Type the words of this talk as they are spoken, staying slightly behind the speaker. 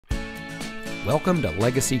Welcome to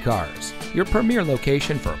Legacy Cars, your premier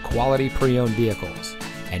location for quality pre-owned vehicles.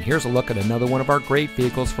 And here's a look at another one of our great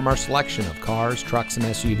vehicles from our selection of cars, trucks, and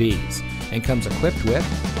SUVs, and comes equipped with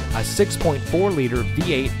a 6.4-liter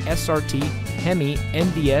V8 SRT Hemi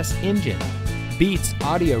NDS engine, Beats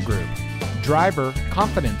Audio Group, Driver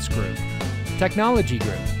Confidence Group, Technology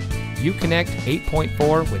Group, Uconnect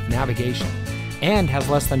 8.4 with navigation, and has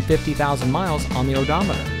less than 50,000 miles on the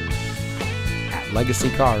odometer. At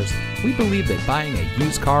Legacy Cars, we believe that buying a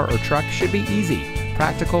used car or truck should be easy,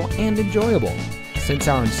 practical, and enjoyable. Since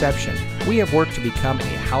our inception, we have worked to become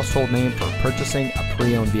a household name for purchasing a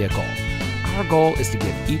pre-owned vehicle. Our goal is to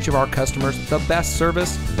give each of our customers the best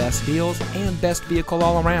service, best deals, and best vehicle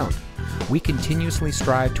all around. We continuously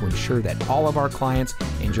strive to ensure that all of our clients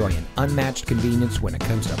enjoy an unmatched convenience when it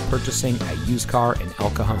comes to purchasing a used car in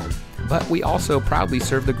El Cajon. But we also proudly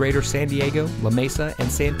serve the greater San Diego, La Mesa, and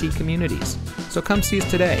Santee communities. So come see us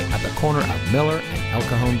today at the corner of Miller and El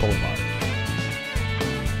Cajon Boulevard.